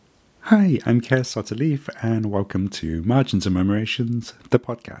Hi, I'm Keir Sotterleaf, and welcome to Margins and Murmurations, the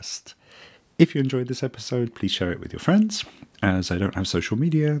podcast. If you enjoyed this episode, please share it with your friends. As I don't have social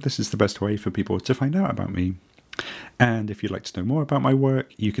media, this is the best way for people to find out about me. And if you'd like to know more about my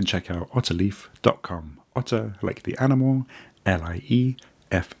work, you can check out otterleaf.com. Otter, like the animal, Lieffe.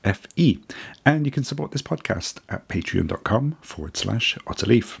 And you can support this podcast at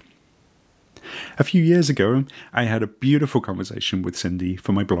patreon.com/otterleaf. A few years ago, I had a beautiful conversation with Cindy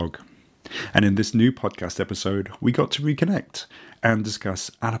for my blog. And in this new podcast episode, we got to reconnect and discuss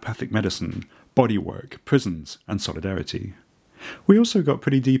allopathic medicine, bodywork, prisons, and solidarity. We also got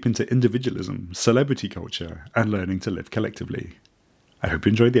pretty deep into individualism, celebrity culture, and learning to live collectively. I hope you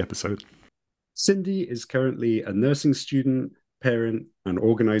enjoyed the episode. Cindy is currently a nursing student, parent, and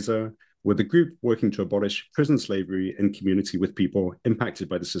organizer with a group working to abolish prison slavery in community with people impacted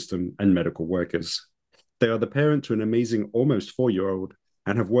by the system and medical workers. They are the parent to an amazing almost 4-year-old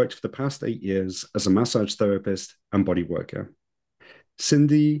and have worked for the past 8 years as a massage therapist and body worker.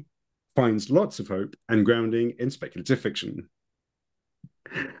 Cindy finds lots of hope and grounding in speculative fiction.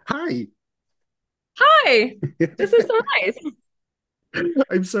 Hi. Hi, this is so nice.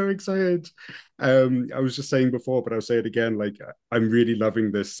 I'm so excited. I was just saying before, but I'll say it again. Like, I'm really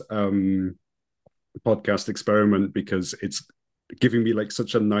loving this podcast experiment because it's giving me like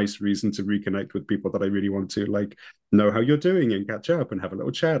such a nice reason to reconnect with people that I really want to like know how you're doing and catch up and have a little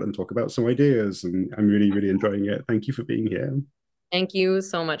chat and talk about some ideas. And I'm really, really enjoying it. Thank you for being here. Thank you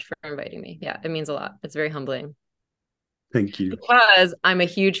so much for inviting me. Yeah, it means a lot. It's very humbling Thank you. because I'm a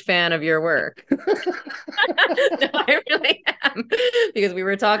huge fan of your work. No, I really am because we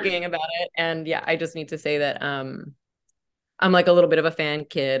were talking about it, and yeah, I just need to say that I'm like a little bit of a fan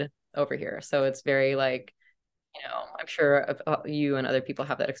kid over here, so it's very like I'm sure you and other people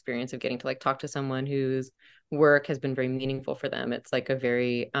have that experience of getting to like talk to someone whose work has been very meaningful for them. It's like a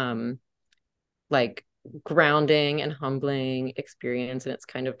very like grounding and humbling experience, and it's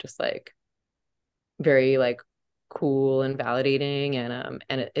kind of just like very like cool and validating, and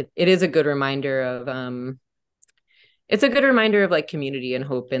it is a good reminder of it's a good reminder of like community and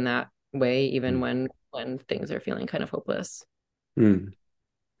hope in that way, even when things are feeling kind of hopeless. Mm.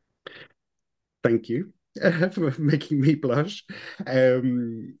 Thank you for making me blush.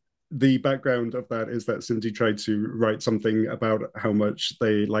 The background of that is that Cindy tried to write something about how much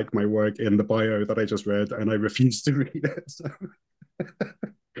they like my work in the bio that I just read, and I refused to read it. So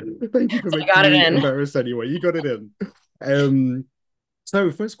thank you for So I making got it me in. embarrassed anyway. You got it in. So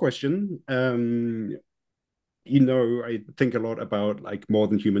first question. I think a lot about like more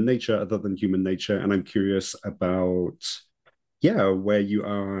than human nature, other than human nature, and I'm curious about where you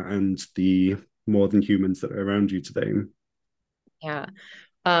are and the more than humans that are around you today. Yeah.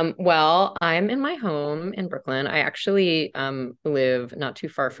 Well, I'm in my home in Brooklyn. I actually live not too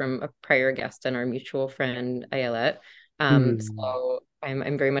far from a prior guest and our mutual friend Ayelet. Mm. So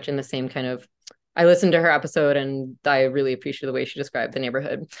I'm very much in the same kind of. I listened to her episode and I really appreciate the way she described the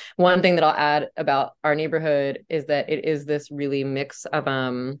neighborhood. One thing that I'll add about our neighborhood is that it is this really mix of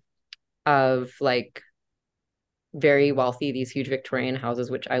like very wealthy, these huge Victorian houses,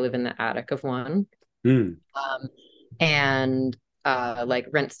 which I live in the attic of one. Mm. Um, and like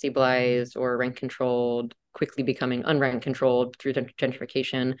rent stabilized or rent controlled, quickly becoming unrent controlled through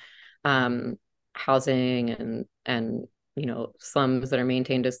gentrification, um, housing and slums that are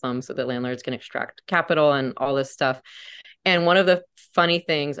maintained as slums so that landlords can extract capital and all this stuff. And one of the funny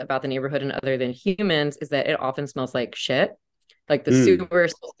things about the neighborhood and other than humans is that it often smells like shit. Like the Mm. sewer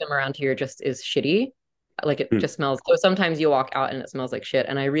system around here just is shitty. Like it Mm. just smells. So sometimes you walk out and it smells like shit.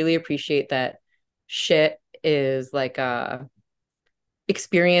 And I really appreciate that shit is like a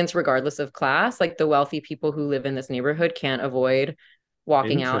experience regardless of class. Like the wealthy people who live in this neighborhood can't avoid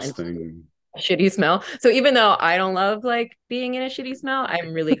walking out and Interesting. a shitty smell. So even though I don't love like being in a shitty smell,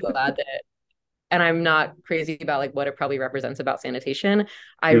 I'm really glad that and I'm not crazy about like what it probably represents about sanitation.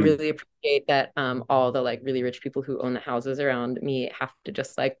 I Mm. really appreciate that all the like really rich people who own the houses around me have to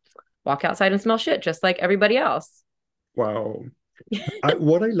just like walk outside and smell shit just like everybody else. Wow.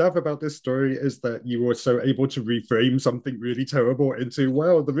 What I love about this story is that you were so able to reframe something really terrible into,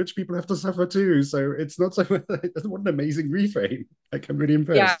 well, the rich people have to suffer too. So it's not so, what an amazing reframe. Like, I'm really Yeah,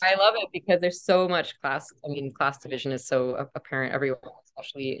 impressed. I love it because there's so much class. I mean, class division is so apparent everywhere,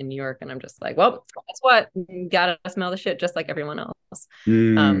 especially in New York. And I'm just like, well, guess what? You gotta smell the shit just like everyone else. So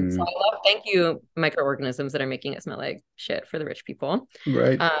Mm. I love, thank you, microorganisms that are making it smell like shit for the rich people.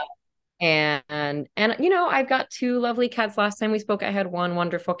 Right. Um, and I've got two lovely cats. Last time we spoke, I had one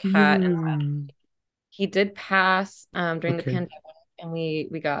wonderful cat, and Yeah. he did pass during the Okay. pandemic, and we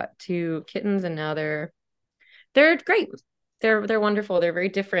got two kittens, and now they're great. they're wonderful. They're very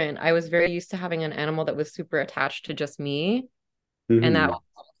different. I was very used to having an animal that was super attached to just me, and that Hmm. was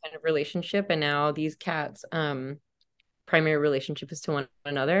kind of relationship. And now these cats, primary relationship is to one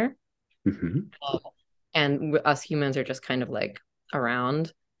another. Hmm. And us humans are just kind of like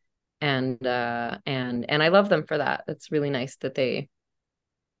around, and I love them for that. It's really nice that they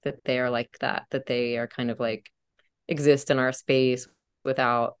are like that they are kind of like exist in our space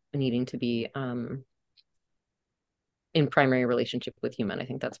without needing to be in primary relationship with human. I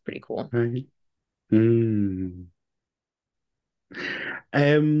think that's pretty cool. Right. Mm.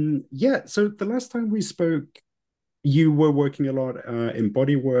 Yeah, so the last time we spoke, you were working a lot in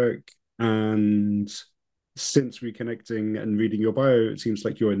body work, and since reconnecting and reading your bio, it seems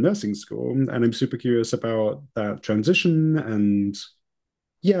like you're in nursing school, and I'm super curious about that transition. And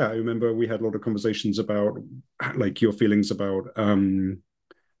yeah, I remember we had a lot of conversations about like your feelings about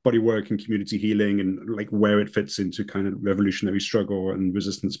body work and community healing and like where it fits into kind of revolutionary struggle and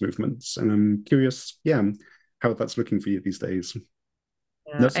resistance movements. And I'm curious, yeah, how that's looking for you these days.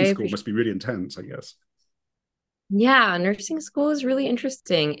 Yeah, I Nursing school appreciate. must be really intense, I guess. Yeah, nursing school is really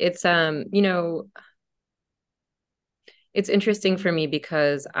interesting. It's it's interesting for me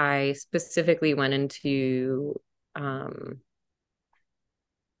because I specifically went into um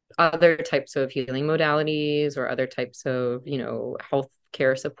other types of healing modalities or other types of, health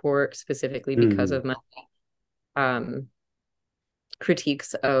care support specifically because Mm. of my um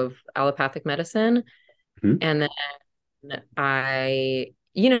critiques of allopathic medicine. Mm. And then I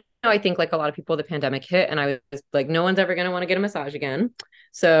think like a lot of people, the pandemic hit and I was like, no one's ever going to want to get a massage again.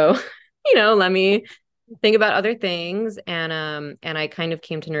 So, let me think about other things. And I kind of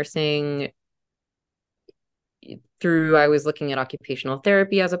came to nursing through, I was looking at occupational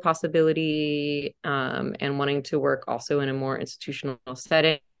therapy as a possibility, and wanting to work also in a more institutional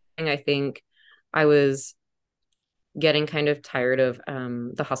setting. I think I was getting kind of tired of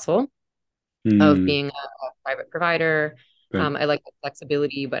the hustle of Mm. being a private provider. Right. I like the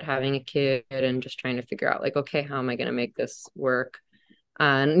flexibility, but having a kid and just trying to figure out like, okay, how am I going to make this work?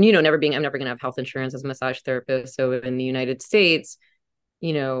 And I'm never going to have health insurance as a massage therapist. So in the United States,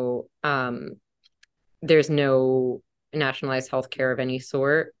 you know, um, there's no nationalized health care of any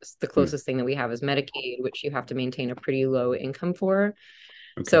sort. The Mm. closest thing that we have is Medicaid, which you have to maintain a pretty low income for.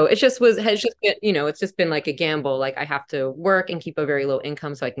 Okay. So has just been, it's just been like a gamble. Like I have to work and keep a very low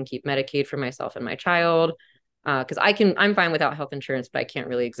income so I can keep Medicaid for myself and my child. Because I'm fine without health insurance, but I can't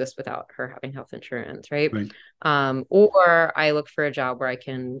really exist without her having health insurance, right? Right. Or I look for a job where I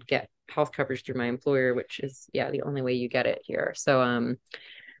can get health coverage through my employer, which is, yeah, the only way you get it here.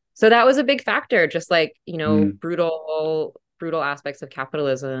 So that was a big factor, just like, Mm. brutal aspects of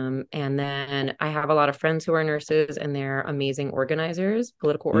capitalism. And then I have a lot of friends who are nurses and they're amazing organizers,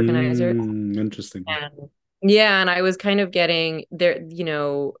 political organizers. Mm. Interesting. And yeah, and I was kind of getting there,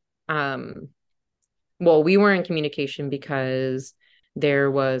 well, we were in communication because there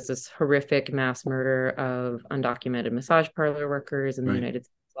was this horrific mass murder of undocumented massage parlor workers in the Right. United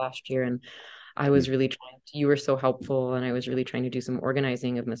States last year. And I was Mm. really you were so helpful. And I was really trying to do some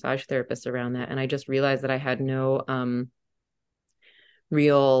organizing of massage therapists around that. And I just realized that I had no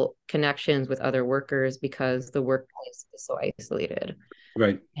real connections with other workers because the workplace is so isolated.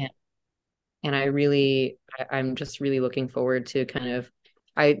 Right. And, and I'm just really looking forward to kind of,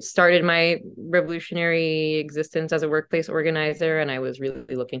 I started my revolutionary existence as a workplace organizer, and I was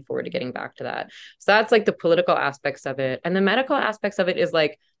really looking forward to getting back to that. So that's like the political aspects of it. And the medical aspects of it is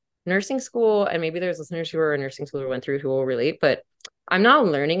like nursing school, and maybe there's listeners who are in nursing school or went through who will relate, but I'm not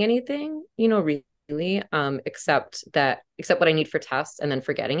learning anything, really, except what I need for tests and then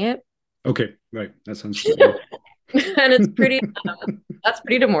forgetting it. Okay. Right. That sounds familiar. And it's that's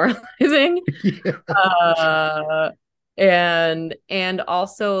pretty demoralizing. Yeah. uh and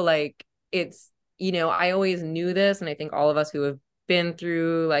also like it's I always knew this, and I think all of us who have been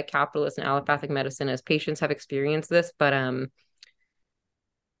through like capitalist and allopathic medicine as patients have experienced this, but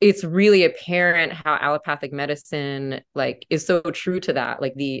it's really apparent how allopathic medicine like is so true to that,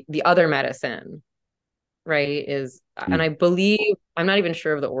 like the other medicine, right, is, and Mm. I believe, I'm not even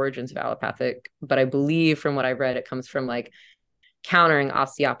sure of the origins of allopathic, but I believe from what I've read it comes from like countering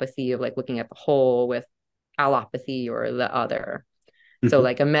osteopathy, of like looking at the whole with allopathy or the other. So Mhm.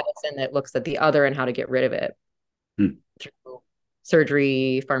 like a medicine that looks at the other and how to get rid of it Mm. through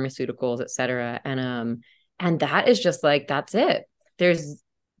surgery, pharmaceuticals, etc. And that is just like that's it. There's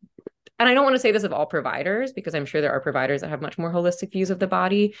and I don't want to say this of all providers because I'm sure there are providers that have much more holistic views of the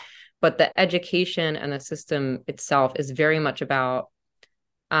body, but the education and the system itself is very much about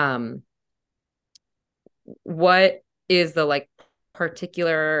um what is the like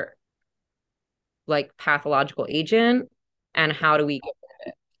particular like pathological agent and how do we get rid of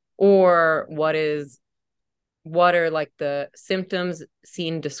it? Or what are like the symptoms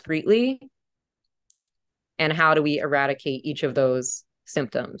seen discreetly, and how do we eradicate each of those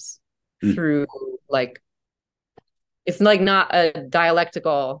symptoms Mm. through, like, it's like not a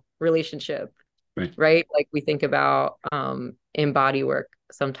dialectical relationship, Right. right? Like we think about in body work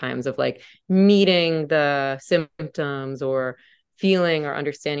sometimes of like meeting the symptoms or feeling or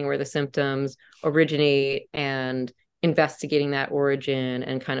understanding where the symptoms originate and investigating that origin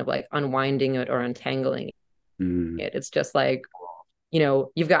and kind of like unwinding it or untangling Mm. it. It's just like,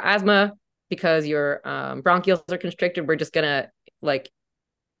 you've got asthma because your bronchioles are constricted. We're just gonna like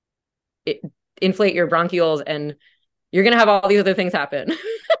it, inflate your bronchioles, and you're gonna have all these other things happen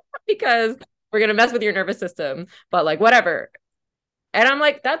because we're gonna mess with your nervous system. But like whatever. And I'm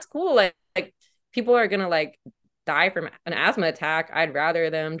like, that's cool. Like people are gonna like die from an asthma attack. I'd rather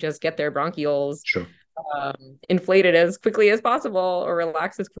them just get their bronchioles Sure. inflated as quickly as possible or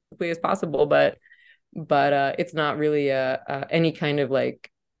relax as quickly as possible. But it's not really any kind of like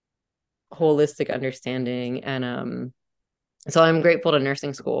holistic understanding. And so I'm grateful to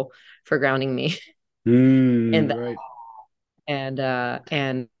nursing school for grounding me in that. Right.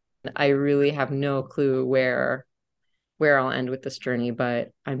 And I really have no clue where I'll end with this journey,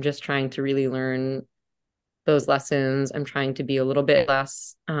 but I'm just trying to really learn those lessons. I'm trying to be a little bit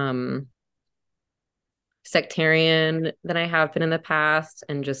less sectarian than I have been in the past,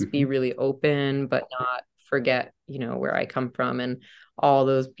 and just be Mm-hmm. really open, but not forget, where I come from and all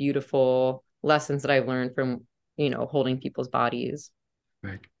those beautiful lessons that I've learned from, holding people's bodies.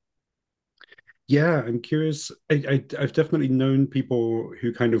 Right. Yeah, I'm curious. I've definitely known people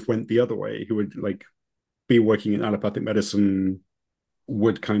who kind of went the other way, who would like be working in allopathic medicine,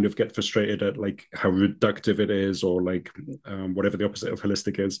 would kind of get frustrated at like how reductive it is, or like whatever the opposite of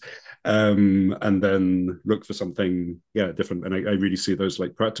holistic is, and then look for something, yeah, different. And I really see those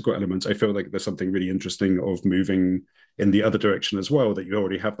like practical elements. I feel like there's something really interesting of moving in the other direction as well, that you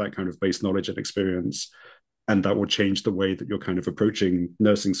already have that kind of base knowledge and experience, and that will change the way that you're kind of approaching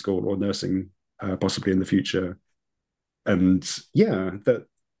nursing school or nursing possibly in the future. And yeah, that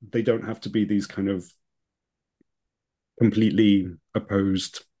they don't have to be these kind of completely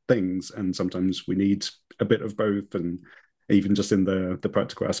opposed things, and sometimes we need a bit of both. And even just in the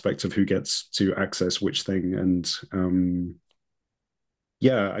practical aspects of who gets to access which thing. And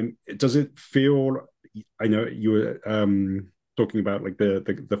yeah, does it feel, I know you were talking about like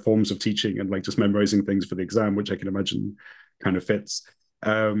the forms of teaching and like just memorizing things for the exam, which I can imagine kind of fits.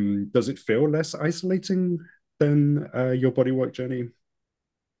 Does it feel less isolating than your bodywork journey?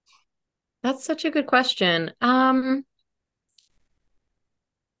 That's such a good question.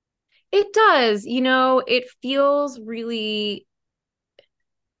 It does, it feels really,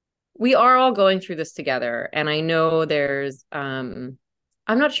 we are all going through this together. And I know there's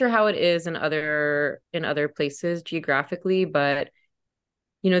I'm not sure how it is in other places geographically, but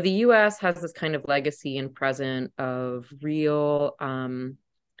the US has this kind of legacy and present of a real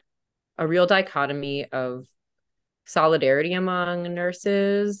dichotomy of solidarity among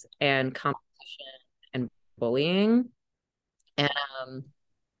nurses and competition and bullying. And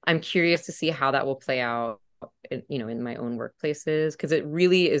I'm curious to see how that will play out in my own workplaces, because it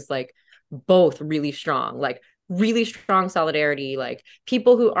really is like both really strong, like really strong solidarity, like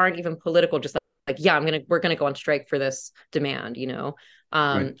people who aren't even political, just like yeah, we're gonna go on strike for this demand,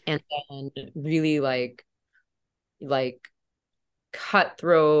 Right. and then really like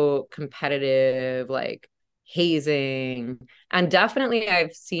cutthroat, competitive, like hazing. And definitely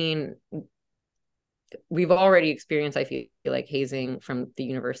we've already experienced, I feel like, hazing from the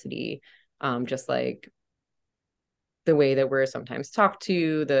university, just like the way that we're sometimes talked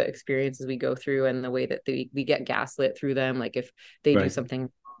to, the experiences we go through, and the way that we get gaslit through them. Like if they do Right. something,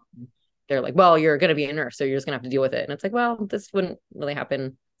 they're like, well, you're going to be a nurse, so you're just going to have to deal with it. And it's like, well, this wouldn't really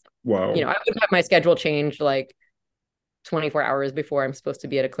happen. Wow. I would have my schedule changed like 24 hours before I'm supposed to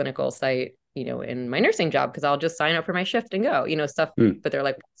be at a clinical site, in my nursing job, because I'll just sign up for my shift and go, stuff. Mm. But they're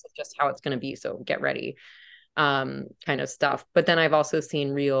like, this is just how it's going to be. So get ready, kind of stuff. But then I've also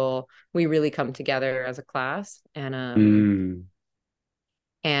seen we really come together as a class, Mm.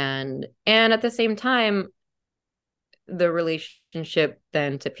 and at the same time, the relationship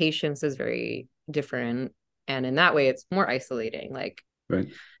then to patients is very different. And in that way, it's more isolating. Like, Right.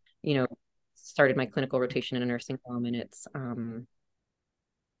 you know, started my clinical rotation in a nursing home, and it's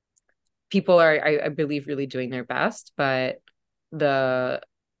people are, I believe, really doing their best, but the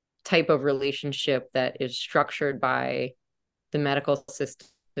type of relationship that is structured by the medical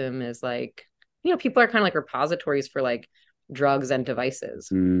system is like, people are kind of like repositories for like drugs and devices.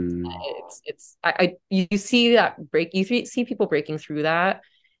 Mm. You see that see people breaking through that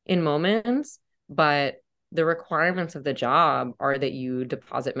in moments, but the requirements of the job are that you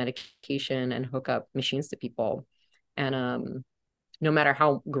deposit medication and hook up machines to people. And no matter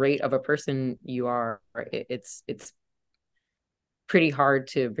how great of a person you are, it's pretty hard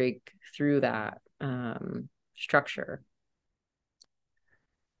to break through that structure.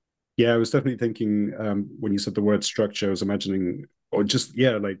 Yeah, I was definitely thinking when you said the word structure, I was imagining, or just,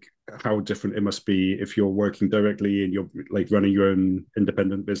 yeah, like how different it must be if you're working directly and you're like running your own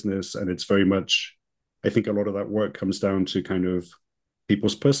independent business. And it's very much, I think a lot of that work comes down to kind of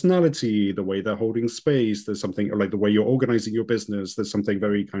people's personality, the way they're holding space. There's something like the way you're organizing your business. There's something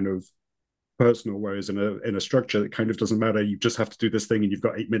very kind of personal. Whereas in a structure, it kind of doesn't matter. You just have to do this thing, and you've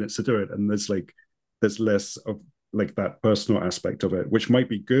got 8 minutes to do it. And there's less of like that personal aspect of it, which might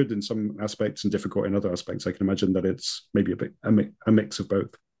be good in some aspects and difficult in other aspects. I can imagine that it's maybe a mix of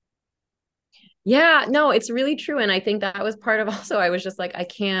both. Yeah, no, it's really true. And I think that was part of also, I was just like,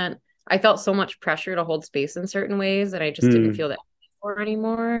 I felt so much pressure to hold space in certain ways that I just didn't Mm, feel that for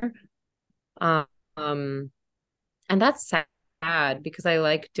anymore. Um, and that's sad because I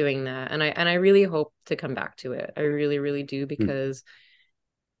like doing that. And I really hope to come back to it. I really, really do, mm, because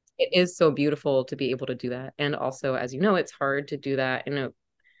it is so beautiful to be able to do that. And also, as you know, it's hard to do that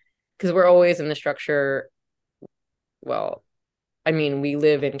because we're always in the structure. Well, I mean, we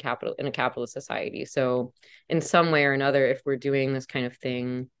live in a capitalist society. So in some way or another, if we're doing this kind of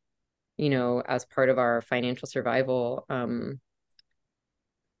thing, as part of our financial survival,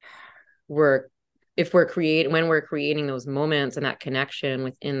 we're if we're create when we're creating those moments and that connection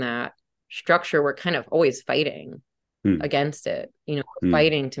within that structure, we're kind of always fighting mm, against it. We're mm.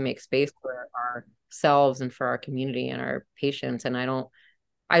 fighting to make space for ourselves and for our community and our patients. And I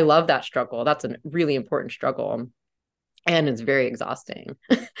love that struggle. That's a really important struggle. And it's very exhausting.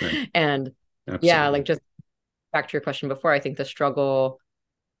 Right. And yeah, Absolutely. like just back to your question before, I think the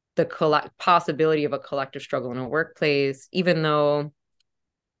possibility of a collective struggle in a workplace, even though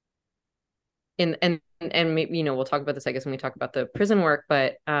and maybe, we'll talk about this, I guess, when we talk about the prison work,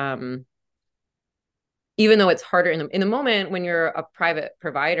 but even though it's harder in the moment when you're a private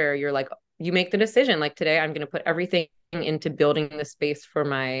provider, you're like, you make the decision, like, today I'm going to put everything into building the space for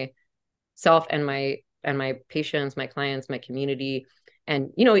myself and my patients, my clients, my community. And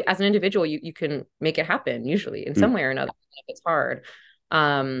as an individual, you can make it happen usually in some Mm, way or another if it's hard.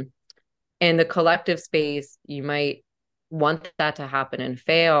 In the collective space, you might want that to happen and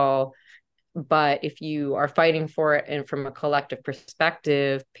fail, but if you are fighting for it and from a collective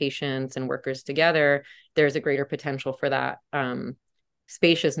perspective, patients and workers together, there's a greater potential for that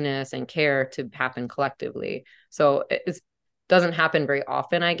spaciousness and care to happen collectively. So it doesn't happen very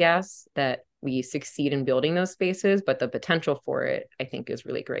often, I guess, that we succeed in building those spaces, but the potential for it, I think, is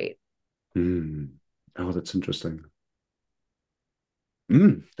really great. mm. Oh, that's interesting.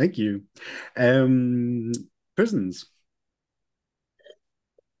 Thank you. Prisons.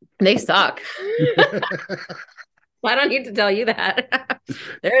 They suck. I don't need to tell you that.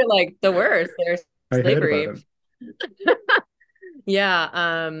 They're like the worst. They're I heard about slavery. it.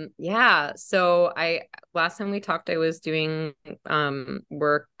 Yeah. So I last time we talked, I was doing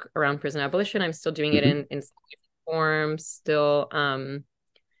work around prison abolition. I'm still doing it Hmm. in some forms, still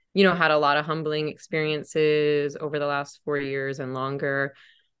had a lot of humbling experiences over the last 4 years and longer.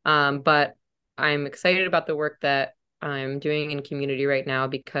 But I'm excited about the work that I'm doing in community right now,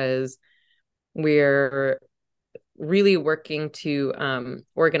 because we're really working to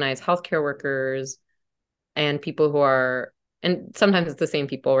organize healthcare workers and people and sometimes it's the same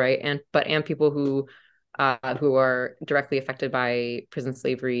people, right? And people who are directly affected by prison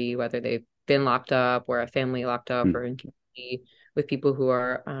slavery, whether they've been locked up or a family locked up, Mm, or in community with people who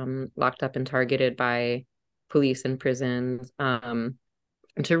are locked up and targeted by police and prisons, and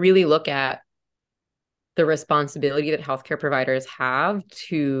to really look at the responsibility that healthcare providers have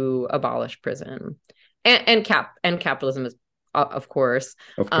to abolish prison and capitalism is, of course,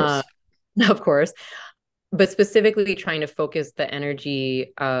 of uh, course. of course, but specifically trying to focus the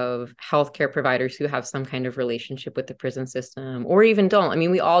energy of healthcare providers who have some kind of relationship with the prison system or even don't. I mean,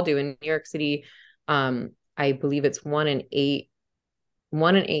 we all do in New York City. I believe it's 1 in 8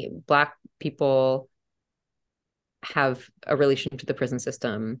 Black people have a relation to the prison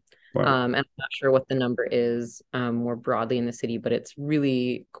system. Wow. And I'm not sure what the number is more broadly in the city, but it's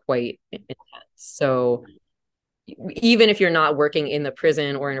really quite intense. So even if you're not working in the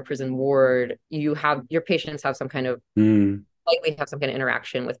prison or in a prison ward, your patients have some kind of Mm, likely have some kind of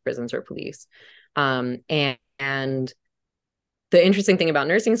interaction with prisons or police. And the interesting thing about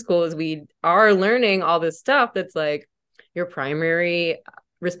nursing school is we are learning all this stuff that's like, your primary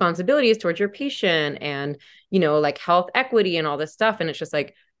responsibility is towards your patient and, like health equity and all this stuff. And it's just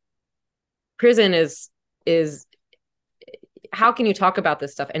like prison is how can you talk about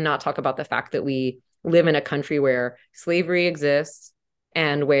this stuff and not talk about the fact that we live in a country where slavery exists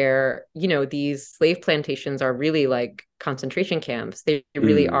and where, these slave plantations are really like concentration camps. They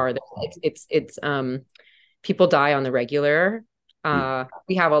really are. It's people die on the regular.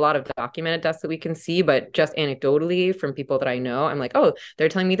 We have a lot of documented deaths that we can see, but just anecdotally from people that I know, I'm like, oh, they're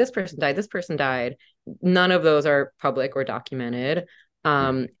telling me this person died, this person died. None of those are public or documented.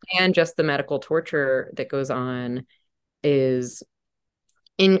 And just the medical torture that goes on is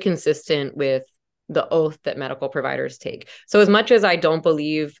inconsistent with the oath that medical providers take. So as much as I don't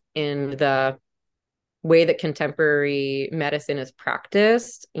believe in the way that contemporary medicine is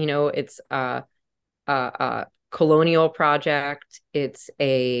practiced, it's a colonial project, it's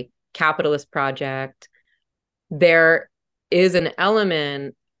a capitalist project. There is an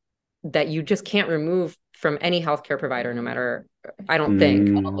element that you just can't remove from any healthcare provider, no matter, I don't think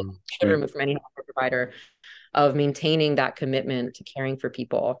you should remove from any healthcare provider, of maintaining that commitment to caring for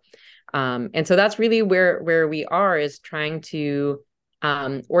people. And so that's really where we are, is trying to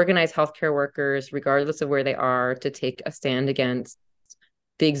organize healthcare workers, regardless of where they are, to take a stand against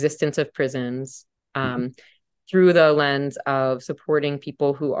the existence of prisons through the lens of supporting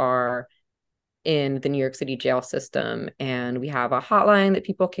people who are in the New York City jail system. And we have a hotline that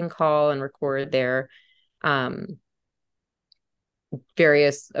people can call and record their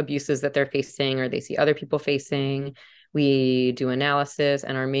various abuses that they're facing or they see other people facing. We do analysis,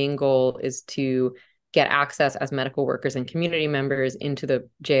 and our main goal is to get access as medical workers and community members into the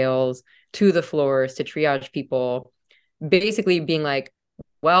jails, to the floors, to triage people, basically being like,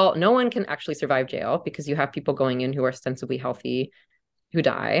 well, no one can actually survive jail because you have people going in who are ostensibly healthy who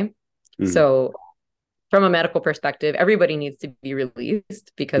die. So from a medical perspective, everybody needs to be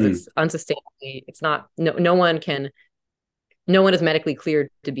released because it's unsustainably, it's not, no one is medically cleared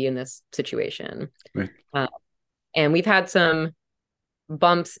to be in this situation. Right. And we've had some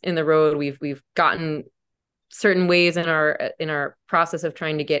bumps in the road. We've gotten certain ways in our process of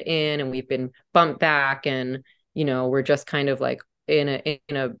trying to get in, and we've been bumped back, and we're just kind of like in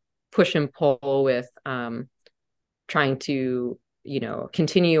a push and pull with trying to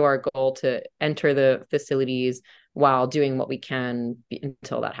continue our goal to enter the facilities while doing what we can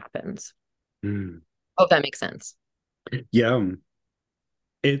until that happens. Hope that makes sense. Yeah,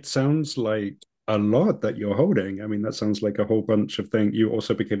 it sounds like a lot that you're holding. I mean, that sounds like a whole bunch of things. You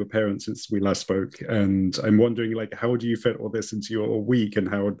also became a parent since we last spoke, and I'm wondering, like, how do you fit all this into your week, and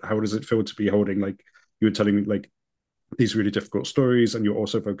how does it feel to be holding, like, you were telling me, like, these really difficult stories, and you're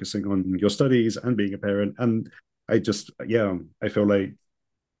also focusing on your studies and being a parent. And I feel like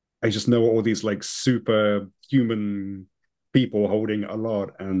I just know all these like super human people holding a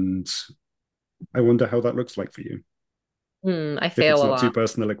lot, and I wonder how that looks like for you. I If fail it's a not lot. too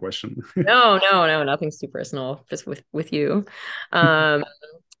personal a question. No, nothing's too personal, just with you. Uh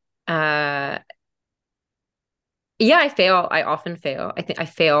yeah, I fail. I often fail. I think I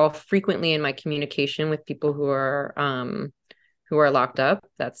fail frequently in my communication with people who are locked up.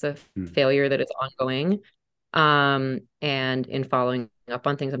 That's a failure that is ongoing. And in following up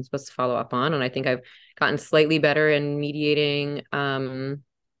on things I'm supposed to follow up on. And I think I've gotten slightly better in mediating the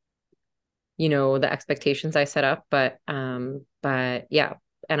expectations I set up. But yeah,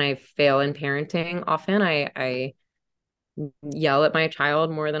 and I fail in parenting often. I yell at my child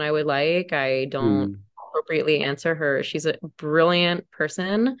more than I would like. I don't appropriately answer her. She's a brilliant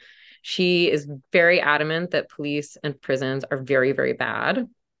person. She is very adamant that police and prisons are very, very bad.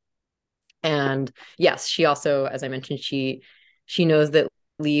 And yes, she also, as I mentioned, she knows that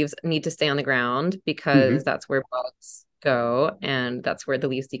leaves need to stay on the ground because that's where bugs go, and that's where the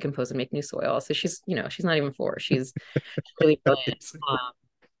leaves decompose and make new soil. So she's not even 4. She's really brilliant.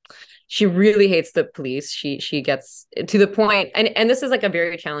 She really hates the police. She gets to the point, and this is like a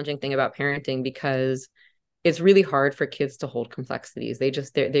very challenging thing about parenting, because it's really hard for kids to hold complexities. Their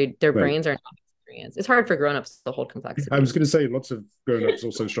brains are not experienced. It's hard for grown-ups to hold complexities. I was going to say lots of grown-ups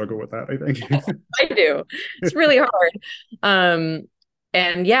also struggle with that, I think. I do. It's really hard.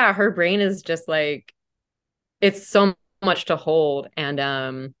 And yeah, her brain is just like, it's so much to hold.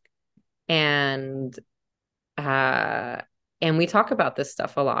 And we talk about this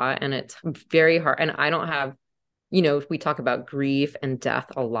stuff a lot, and it's very hard. And I don't have, we talk about grief and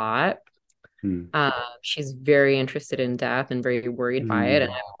death a lot. She's very interested in death and very worried by it.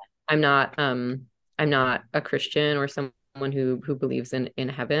 And I'm not a Christian or someone who believes in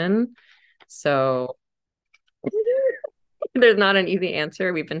heaven. So there's not an easy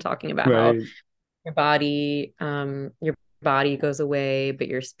answer. We've been talking about how your body goes away, but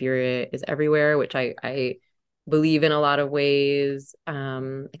your spirit is everywhere, which I believe in a lot of ways.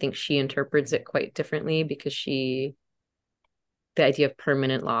 I think she interprets it quite differently because the idea of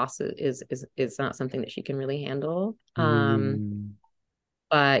permanent loss is not something that she can really handle. Mm,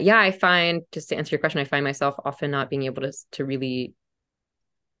 But yeah, I find, just to answer your question, I find myself often not being able to really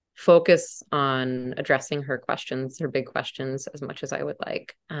focus on addressing her questions, her big questions, as much as I would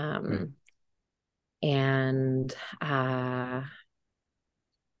like. right. And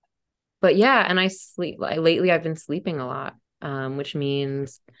but yeah, and I sleep lately I've been sleeping a lot, which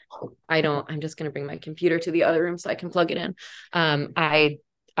means I'm just gonna bring my computer to the other room so I can plug it in.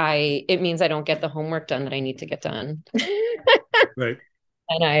 It means I don't get the homework done that I need to get done. Right.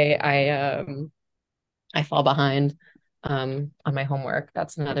 And I fall behind on my homework.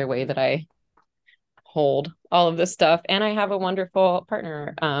 That's another way that I hold all of this stuff. And I have a wonderful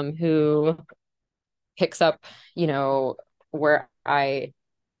partner who picks up, you know, where I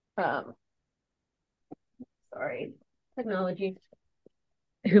um sorry, technology,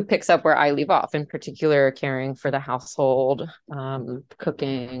 who picks up where I leave off, in particular caring for the household,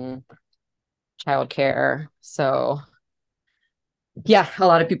 cooking, childcare. So yeah, a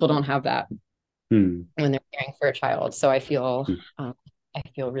lot of people don't have that Mm, when they're caring for a child. So mm, I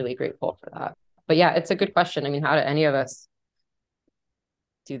feel really grateful for that. But yeah, it's a good question. I mean, how do any of us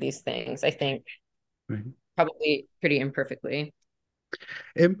do these things? I think right. probably pretty imperfectly.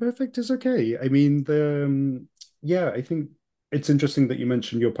 Imperfect is okay. I mean, yeah, I think it's interesting that you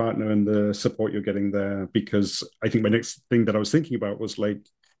mentioned your partner and the support you're getting there, because I think my next thing that I was thinking about was like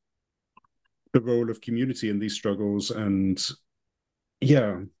the role of community in these struggles. And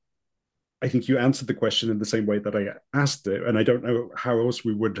yeah, I think you answered the question in the same way that I asked it. And I don't know how else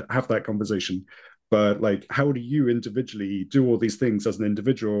we would have that conversation. But like, how do you individually do all these things as an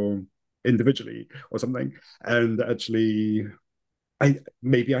individual, individually or something? And actually,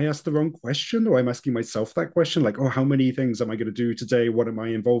 maybe I asked the wrong question, or I'm asking myself that question, like, oh, how many things am I going to do today? What am I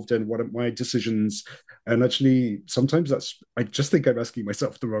involved in? What are my decisions? And actually, sometimes I just think I'm asking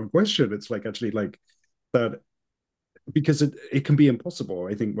myself the wrong question. It's like actually like that, because it can be impossible.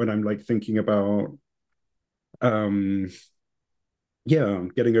 I think when I'm like thinking about um yeah,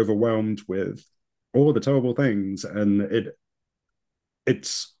 getting overwhelmed with all the terrible things, and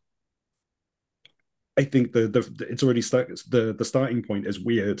it's I think the it's already the starting point is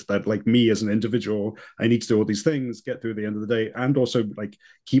weird, that like me as an individual, I need to do all these things, get through the end of the day, and also like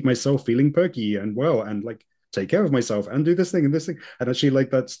keep myself feeling perky and well, and like take care of myself and do this thing and this thing. And actually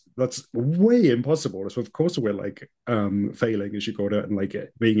like that's way impossible. So of course we're like failing, as you called it, and like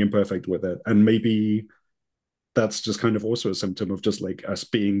being imperfect with it. And maybe that's just kind of also a symptom of just like us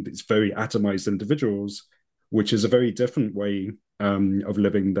being these very atomized individuals, which is a very different way of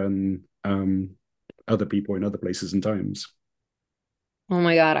living than other people in other places and times. Oh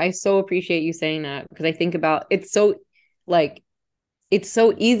my God, I so appreciate you saying that because I think about like it's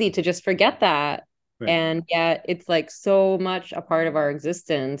so easy to just forget that. Right. And yet it's like so much a part of our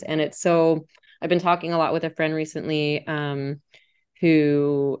existence. And I've been talking a lot with a friend recently,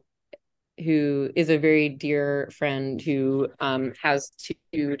 who is a very dear friend who has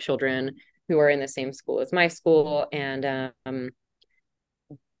two children who are in the same school as my school. And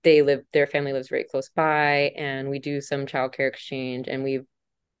their family lives very close by, and we do some childcare exchange, and we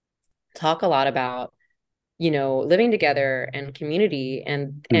talk a lot about, living together and community,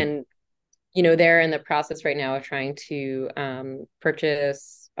 Mm. and they're in the process right now of trying to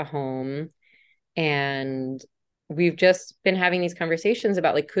purchase a home. And we've just been having these conversations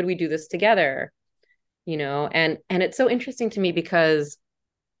about, like, could we do this together? And it's so interesting to me because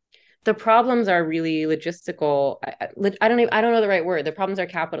the problems are really logistical. I don't know the right word. The problems are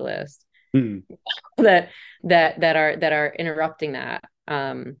capitalist Mm. that that are interrupting that.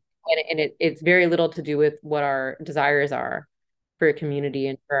 It's very little to do with what our desires are for a community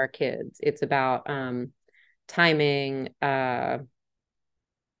and for our kids. It's about timing,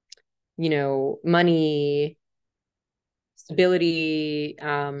 money, stability,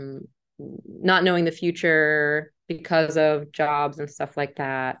 not knowing the future because of jobs and stuff like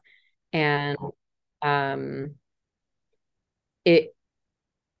that. And um, it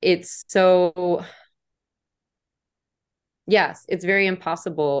it's so yes, it's very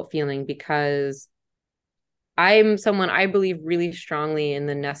impossible feeling because I'm someone, I believe really strongly in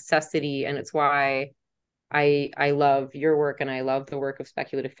the necessity, and it's why I love your work and I love the work of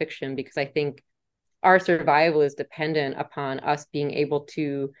speculative fiction, because I think our survival is dependent upon us being able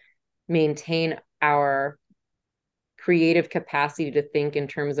to maintain our creative capacity to think in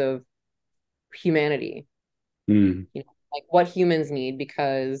terms of humanity, Mm. like what humans need,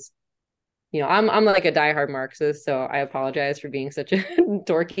 because I'm like a diehard Marxist, so I apologize for being such a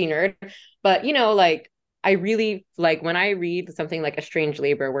dorky nerd. But like I really like when I read something like A Strange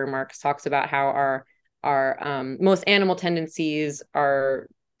Labor, where Marx talks about how our most animal tendencies are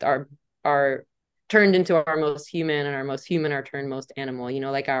turned into our most human, and our most human are turned most animal.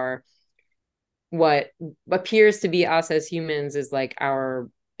 Like our what appears to be us as humans is like our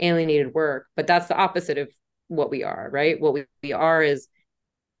alienated work, but that's the opposite of what we are, right? What we are is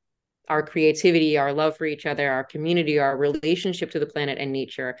our creativity, our love for each other, our community, our relationship to the planet and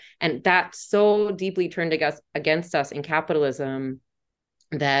nature. And that's so deeply turned against us in capitalism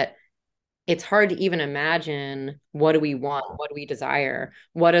that it's hard to even imagine, what do we want? What do we desire?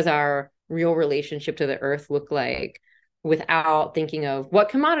 What does our real relationship to the earth look like, without thinking of what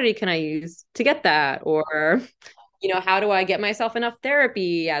commodity can I use to get that? Or how do I get myself enough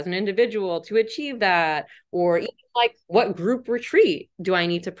therapy as an individual to achieve that? Or even like, what group retreat do I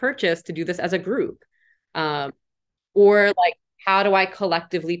need to purchase to do this as a group? Um, or like, how do I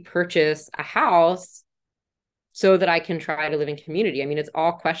collectively purchase a house so that I can try to live in community? I mean, it's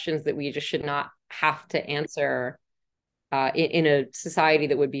all questions that we just should not have to answer in a society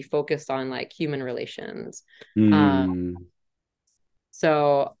that would be focused on like human relations. Um, Mm.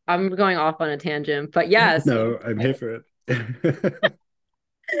 so I'm going off on a tangent, but yes, No, I'm here for it.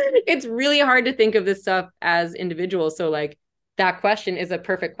 it's really hard to think of this stuff as individuals. So like that question is a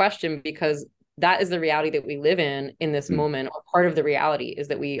perfect question, because that is the reality that we live in this Mm. moment. Or part of the reality is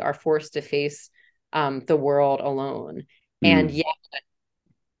that we are forced to face the world alone. And Mm. yet,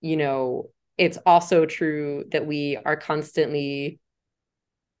 it's also true that we are constantly,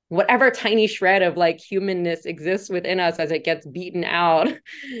 whatever tiny shred of like humanness exists within us as it gets beaten out,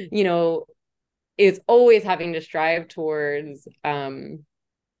 you know, is always having to strive towards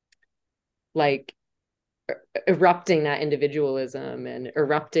like erupting that individualism and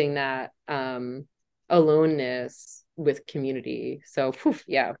erupting that aloneness with community. So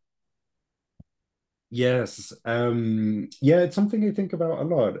yeah. Yes. Yeah, it's something I think about a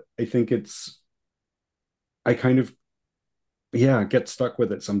lot. I think I kind of, yeah, get stuck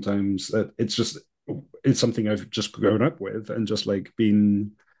with it sometimes. That it's something I've just grown up with and just like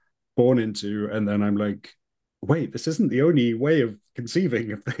been born into. And then I'm like, wait, this isn't the only way of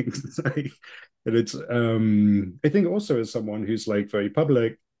conceiving of things. And I think also as someone who's like very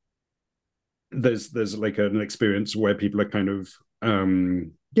public, there's like an experience where people are kind of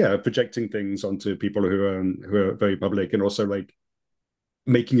yeah, projecting things onto people who are very public, and also like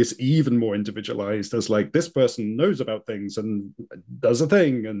making us even more individualized as like this person knows about things and does a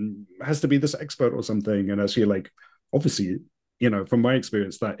thing and has to be this expert or something. And as you're like, obviously, from my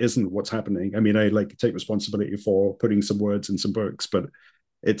experience, that isn't what's happening. I mean, I like take responsibility for putting some words in some books, but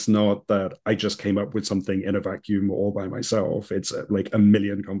it's not that I just came up with something in a vacuum all by myself. It's like a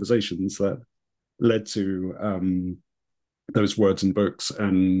million conversations that led to those words and books.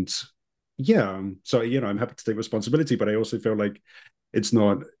 And yeah, so I'm happy to take responsibility, but I also feel like it's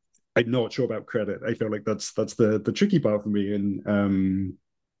not. I'm not sure about credit. I feel like that's the tricky part for me. And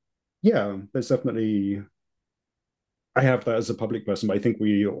yeah, there's definitely. I have that as a public person, but I think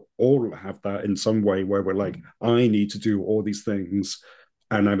we all have that in some way where we're like, I need to do all these things,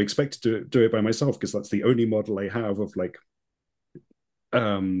 and I'm expected to do it by myself because that's the only model I have of like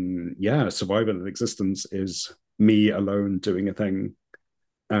yeah, survival and existence is me alone doing a thing.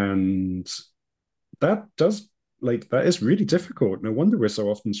 And that does that is really difficult. No wonder we're so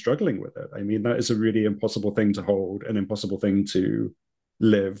often struggling with it. I mean, that is a really impossible thing to hold, an impossible thing to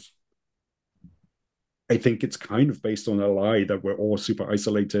live. I think it's kind of based on a lie that we're all super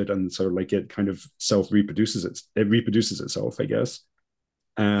isolated, and so like it kind of self reproduces it reproduces itself, I guess.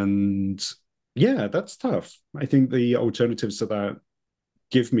 And yeah, that's tough. I think the alternatives to that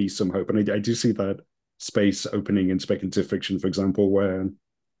give me some hope. And I do see that space opening in speculative fiction, for example, where,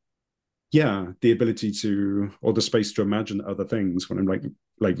 yeah, the ability to, or the space to imagine other things when I'm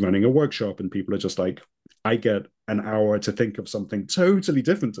like running a workshop and people are just like, I get an hour to think of something totally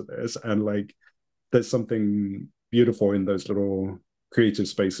different to this. And like, there's something beautiful in those little creative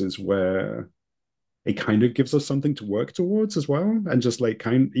spaces where it kind of gives us something to work towards as well. And just like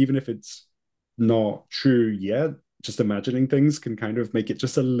even if it's not true yet, just imagining things can kind of make it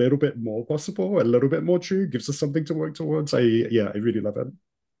just a little bit more possible, a little bit more true, gives us something to work towards. I really love it.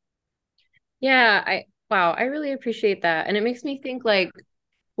 Yeah, wow, I really appreciate that. And it makes me think like,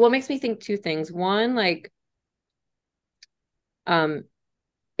 well, it makes me think two things. One, like, um,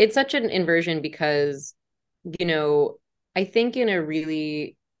 it's such an inversion because, you know, I think in a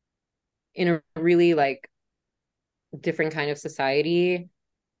really like different kind of society,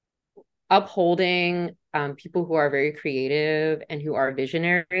 upholding people who are very creative and who are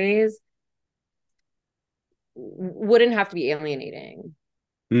visionaries wouldn't have to be alienating,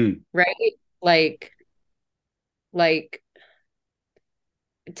 Mm. right? Like like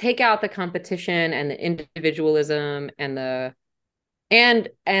take out the competition and the individualism and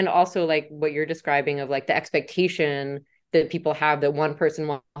and also like what you're describing of like the expectation that people have that one person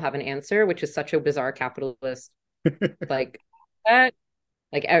will have an answer, which is such a bizarre capitalist like that.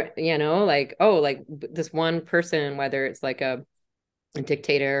 Like like, oh, like this one person, whether it's like a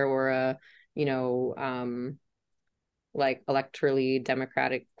dictator or a, you know, like electorally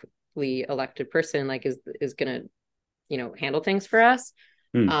democratically elected person, like is gonna, handle things for us.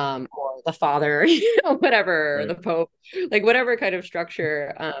 Mm. Or the father, whatever, Right. the Pope, like whatever kind of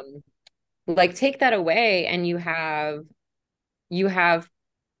structure. Like take that away and you have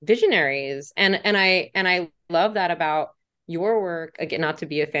visionaries. And I love that about your work, again, not to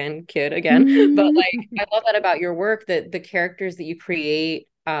be a fan kid again, but like I love that about your work, that the characters that you create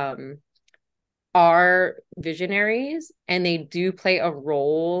are visionaries, and they do play a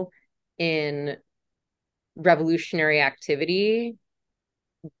role in revolutionary activity,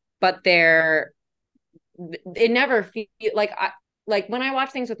 but it never feel like like when I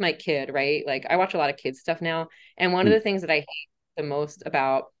watch things with my kid, right? Like I watch a lot of kids stuff now, and one of the Mm. things that I hate the most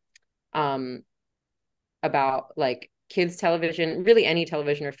um about like kids television, really any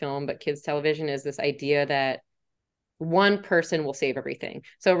television or film, but kids television, is this idea that one person will save everything.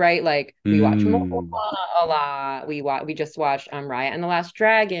 So right, like we watch Moana Mm. a lot. We just watched Raya and the Last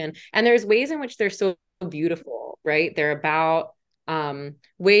Dragon, and there's ways in which they're so beautiful, right? They're about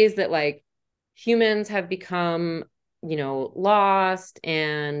ways that like humans have become, lost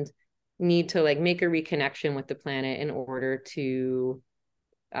and need to like make a reconnection with the planet in order to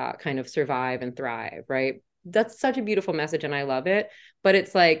kind of survive and thrive, right? That's such a beautiful message and I love it. But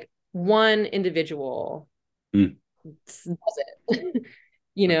it's like one individual Mm. does it,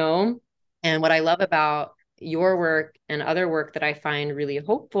 you Right. know? And what I love about your work and other work that I find really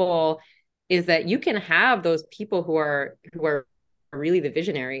hopeful is that you can have those people who are really the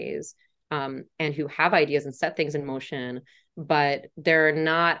visionaries, and who have ideas and set things in motion, but they're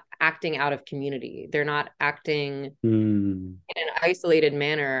not acting out of community. They're not acting Mm. in an isolated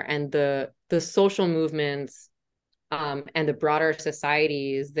manner, and the social movements, and the broader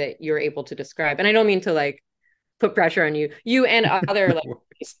societies that you're able to describe. And I don't mean to like put pressure on you and other like,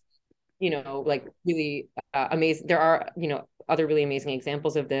 No. like really amazing. There are, other really amazing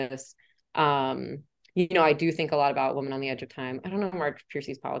examples of this. I do think a lot about Women on the Edge of Time. I don't know Mark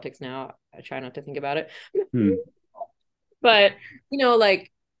Piercy's politics now. I try not to think about it. Mm. But,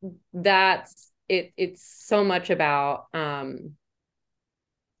 like that's it. It's so much about the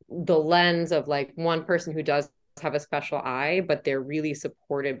lens of like one person who does have a special eye, but they're really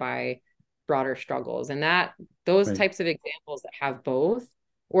supported by broader struggles. And that those Right. types of examples that have both,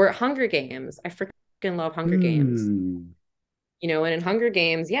 or Hunger Games. I freaking love Hunger Games. Mm. And in Hunger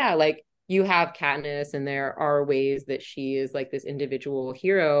Games, yeah, like you have Katniss, and there are ways that she is like this individual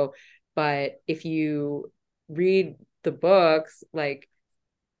hero. But if you read the books, like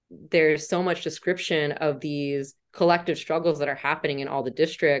there's so much description of these collective struggles that are happening in all the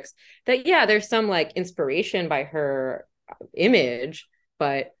districts, that yeah, there's some like inspiration by her image,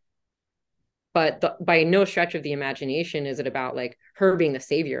 but by no stretch of the imagination is it about like her being the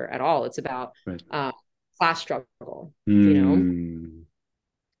savior at all. It's about Right. class struggle, you know. Mm.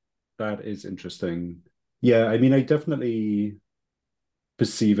 That is interesting. Yeah, I mean, I definitely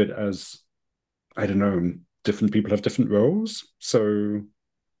perceive it as, I don't know, different people have different roles. So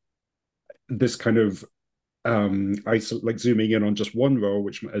this kind of like zooming in on just one role,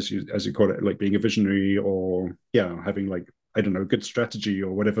 which as you call it, like being a visionary, or yeah, having like, I don't know, good strategy,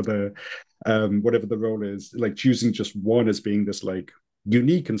 or whatever the role is, like choosing just one as being this like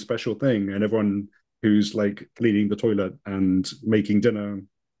unique and special thing, and everyone who's like cleaning the toilet and making dinner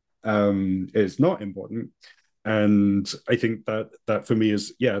is not important. And I think that for me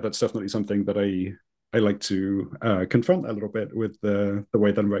is, yeah, that's definitely something that I like to confront a little bit with the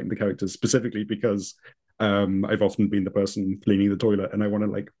way that I'm writing the characters, specifically because I've often been the person cleaning the toilet, and I want to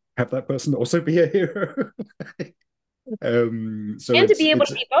like have that person also be a hero. So And to it's be able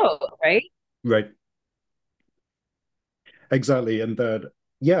it's to be both, right? right, exactly, and that,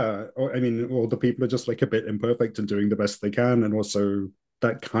 yeah, I mean, all the people are just like a bit imperfect and doing the best they can, and also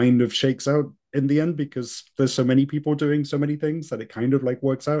that kind of shakes out in the end because there's so many people doing so many things that it kind of like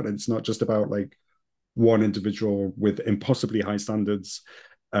works out, and it's not just about like one individual with impossibly high standards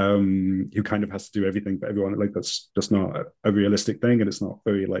who kind of has to do everything for everyone. Like that's just not a realistic thing, and it's not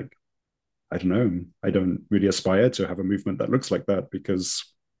very like, I don't know. I don't really aspire to have a movement that looks like that because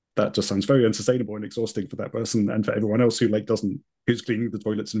that just sounds very unsustainable and exhausting for that person and for everyone else who like doesn't who's cleaning the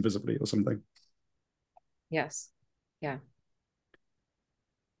toilets invisibly or something. Yes. Yeah.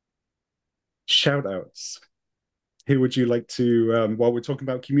 Shout outs. Who would you like to, while we're talking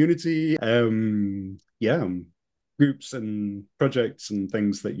about community, yeah, groups and projects and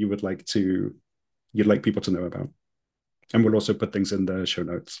things that you'd like people to know about? And we'll also put things in the show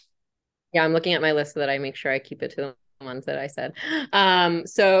notes. Yeah, I'm looking at my list so that I make sure I keep it to the ones that I said.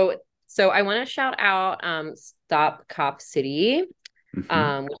 So I want to shout out Stop Cop City,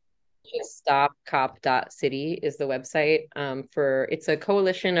 Mm-hmm. which is stopcop.city is the website. For it's a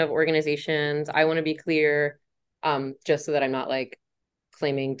coalition of organizations. I want to be clear, just so that I'm not like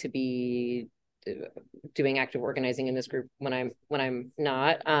claiming to be doing active organizing in this group when I'm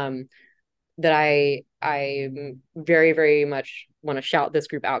not. That I very, very much want to shout this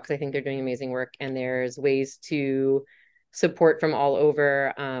group out because I think they're doing amazing work, and there's ways to support from all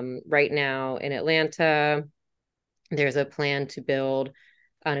over. Right now in Atlanta, there's a plan to build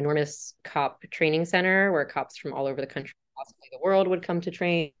an enormous cop training center where cops from all over the country, possibly the world, would come to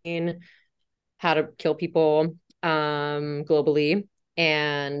train how to kill people globally.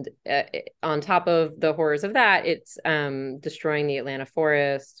 And on top of the horrors of that, it's destroying the Atlanta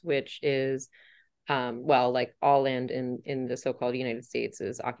forest, which is well, like all land in the so-called United States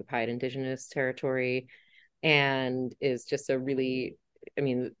is occupied indigenous territory, and is just a really, I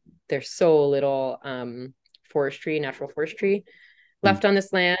mean, there's so little forestry, natural forestry left on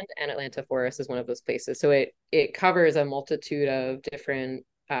this land, and Atlanta Forest is one of those places. So it covers a multitude of different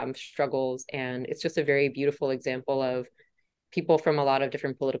struggles, and it's just a very beautiful example of people from a lot of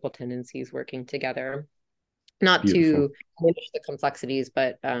different political tendencies working together. Not Beautiful. to diminish the complexities,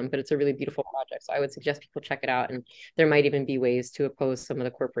 but it's a really beautiful project. So I would suggest people check it out, and there might even be ways to oppose some of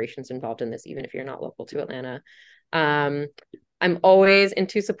the corporations involved in this, even if you're not local to Atlanta. Um, I'm always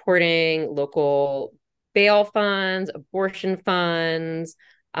into supporting local bail funds, abortion funds.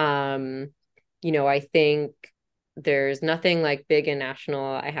 Um, I think there's nothing like big and national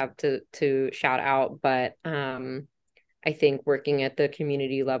I have to shout out, but I think working at the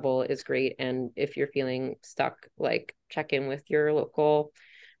community level is great. And if you're feeling stuck, like check in with your local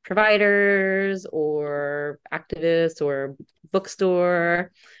providers or activists or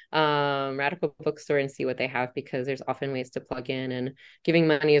bookstore, radical bookstore, and see what they have, because there's often ways to plug in, and giving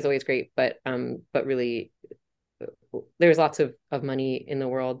money is always great, but really there's lots of money in the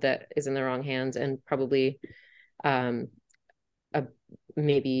world that is in the wrong hands, and probably um a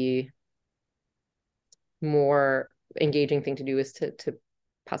maybe more engaging thing to do is to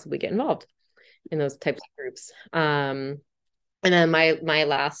possibly get involved in those types of groups. And then my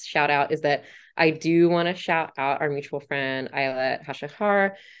last shout out is that I do want to shout out our mutual friend Ayla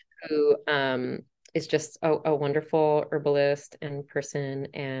Hashahar, who is just a wonderful herbalist and person,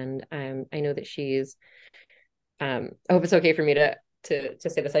 and I know that she's I hope it's okay for me to say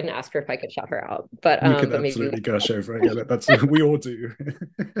this. I didn't ask her if I could shout her out, You can but maybe absolutely gush over it. Yeah, that's we all do.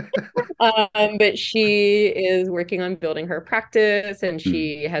 But she is working on building her practice, and Mm,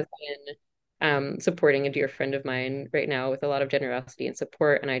 she has been supporting a dear friend of mine right now with a lot of generosity and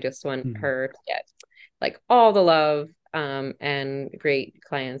support. And I just want mm. her to get like all the love and great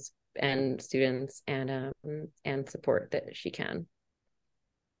clients and students and support that she can.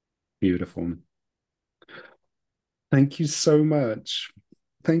 Beautiful. Thank you so much.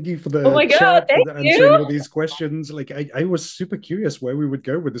 Thank you for Oh the my God, chat, for thank the answering you. all these questions. Like I was super curious where we would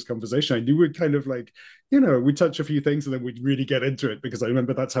go with this conversation. I knew we'd kind of like, we touch a few things and then we'd really get into it because I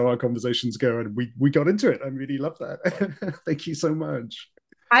remember that's how our conversations go. And we got into it. I really love that. Thank you so much.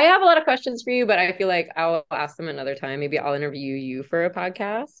 I have a lot of questions for you, but I feel like I'll ask them another time. Maybe I'll interview you for a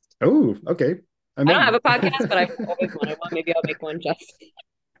podcast. Oh, okay. I'm I don't have in. a podcast, but I've always wanted one. Maybe I'll make one just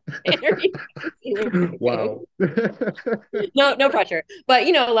interview. See where it goes. Wow. No pressure. But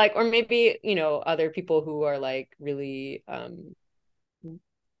like, or maybe, other people who are like really I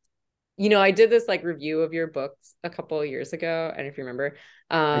did this like review of your books a couple of years ago. I don't know if you remember.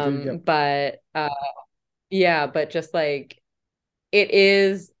 I do, yep. But yeah, but just like it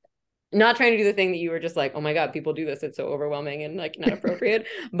is not trying to do the thing that you were just like, oh my God, people do this. It's so overwhelming and like not appropriate.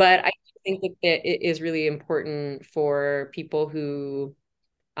 But I think that it is really important for people who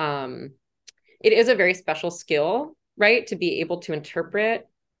it is a very special skill, right? To be able to interpret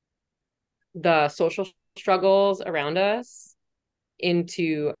the social struggles around us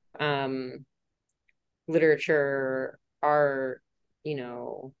into literature, art,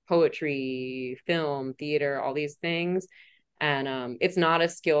 poetry, film, theater, all these things. And it's not a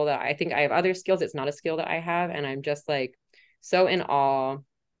skill that I think I have other skills. It's not a skill that I have. And I'm just like so in awe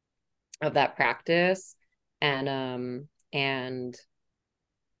of that practice. And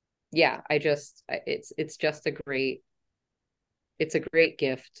yeah, it's just a great it's a great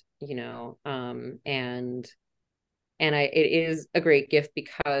gift, and it is a great gift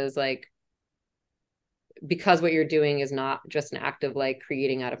because what you're doing is not just an act of like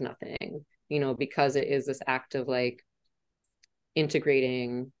creating out of nothing, because it is this act of like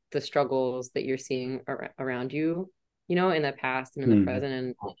integrating the struggles that you're seeing around you, in the past and in the present,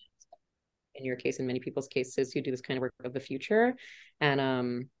 and in your case, in many people's cases who do this kind of work of the future.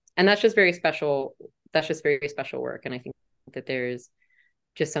 And that's just very special. That's just very special work. And I think that there's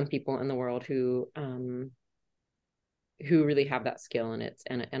just some people in the world who really have that skill, and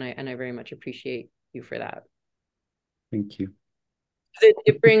I very much appreciate you for that. Thank you.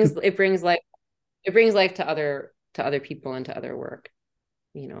 It brings life to other people and to other work,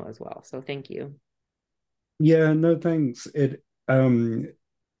 as well. So thank you. Yeah, no, thanks.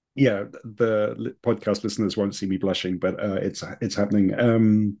 Yeah, the podcast listeners won't see me blushing, but it's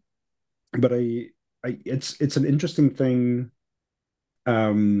happening. But it's an interesting thing,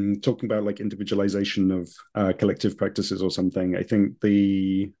 talking about like individualization of collective practices or something. I think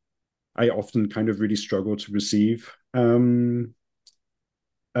I often kind of really struggle to receive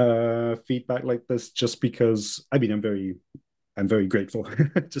feedback like this, just because I mean I'm very grateful,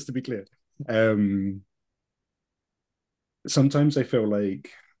 just to be clear. Sometimes I feel like,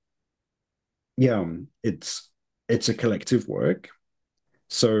 yeah, it's a collective work.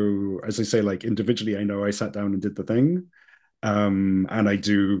 So as I say, like individually, I know I sat down and did the thing. And I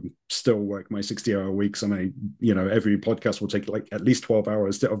do still work my 60-hour weeks, and every podcast will take like at least 12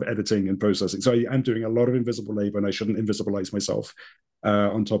 hours of editing and processing. So I am doing a lot of invisible labor, and I shouldn't invisibilize myself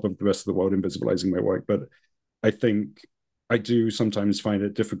on top of the rest of the world invisibilizing my work. But I think I do sometimes find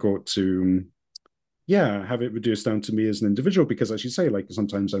it difficult to, yeah, have it reduced down to me as an individual, because as you say, like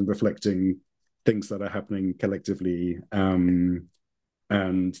sometimes I'm reflecting things that are happening collectively, and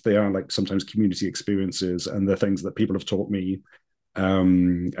they are like sometimes community experiences, and the things that people have taught me.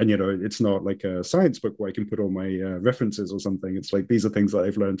 And it's not like a science book where I can put all my references or something. It's like these are things that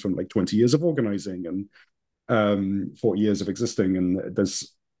I've learned from like 20 years of organizing and 40 years of existing, and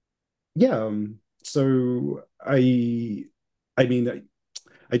there's, yeah. So I mean,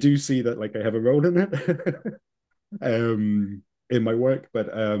 I do see that like I have a role in it, in my work, but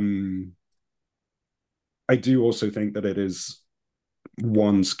I do also think that it is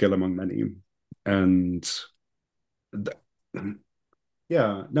one skill among many. And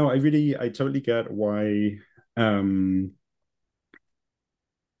yeah, no, I totally get why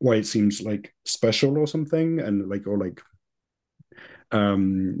it seems like special or something, and like, or like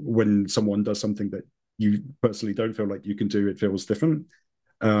when someone does something that you personally don't feel like you can do, it feels different.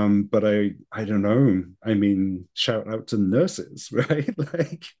 But I don't know. I mean, shout out to nurses, right?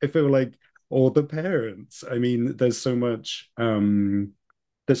 Like I feel like, or the parents. I mean, there's so many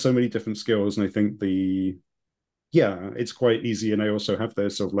different skills, and I think yeah, it's quite easy. And I also have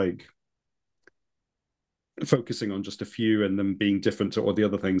this of like focusing on just a few and them being different to all the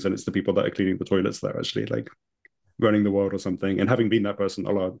other things, and it's the people that are cleaning the toilets that are actually like running the world or something. And having been that person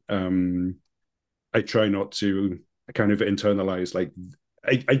a lot, I try not to kind of internalize like,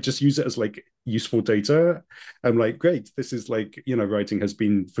 I just use it as like useful data. I'm like, great, this is like, writing has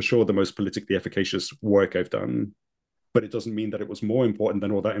been for sure the most politically efficacious work I've done, but it doesn't mean that it was more important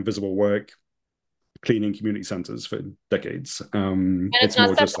than all that invisible work cleaning community centers for decades. And it's It's not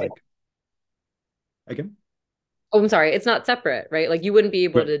more just separate. like, again, Oh, I'm sorry. It's not separate, right? Like you wouldn't be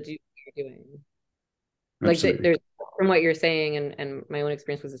able but to do what you're doing. Like absolutely. there's, from what you're saying, and my own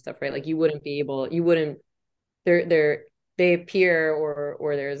experience with this stuff, right? Like you wouldn't, they appear,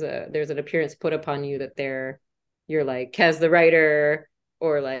 or there's an appearance put upon you that you're like Kez the writer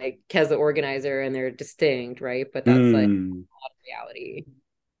or like Kez the organizer, and they're distinct, right? But that's like Mm, not reality.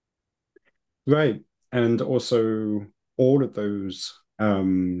 right. And also all of those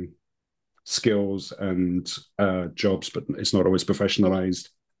skills and jobs, but it's not always professionalized,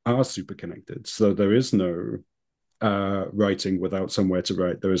 are super connected. So there is no writing without somewhere to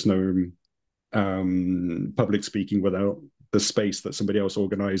write. There is no public speaking without the space that somebody else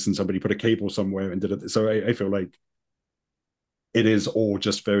organized and somebody put a cable somewhere and did it. So I feel like it is all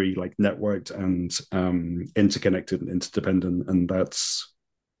just very like networked and interconnected and interdependent, and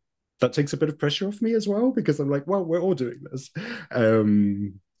that takes a bit of pressure off me as well, because I'm like, well, we're all doing this.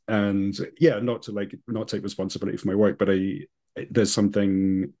 And yeah, not to like not take responsibility for my work, but there's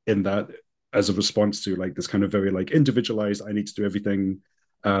something in that as a response to like this kind of very like individualized, I need to do everything.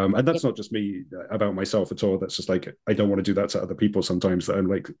 And Yeah. that's not just me about myself at all. That's just like, I don't want to do that to other people sometimes, that I'm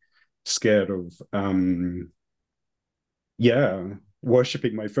like scared of, yeah,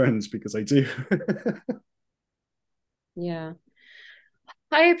 worshipping my friends because I do. Yeah.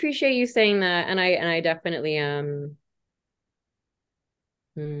 I appreciate you saying that, and I definitely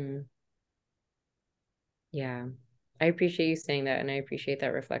Mm, yeah. I appreciate you saying that, and I appreciate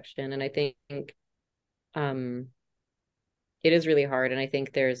that reflection. And I think um it is really hard. And I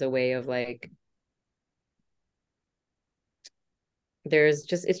think there's a way of like there's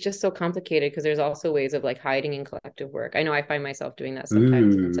just it's just so complicated because there's also ways of like hiding in collective work. I know I find myself doing that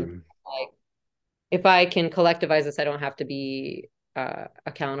sometimes, and sometimes Ooh, like if I can collectivize this, I don't have to be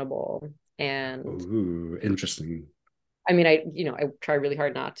accountable. And ooh, interesting. I mean, I try really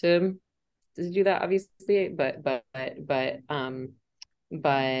hard not to do that, obviously, but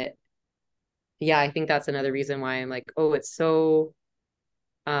yeah, I think that's another reason why I'm like, oh, it's so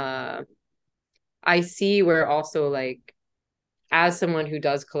uh I see where also like as someone who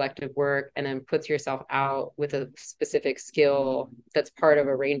does collective work and then puts yourself out with a specific skill that's part of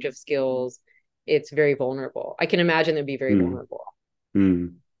a range of skills, it's very vulnerable. I can imagine it'd be very Mm, vulnerable.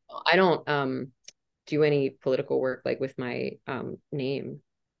 mm, I don't do any political work like with my name.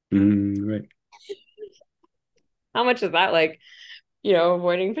 right. How much is that like,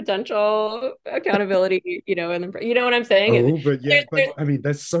 avoiding potential accountability, and you know what I'm saying? Oh, but yeah, but There's I mean,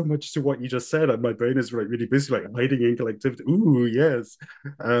 there's so much to what you just said, and my brain is like really busy, like hiding in collectivity. Ooh, yes.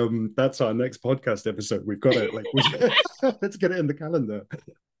 That's our next podcast episode. We've got it. Like, let's get it in the calendar.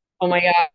 oh my God.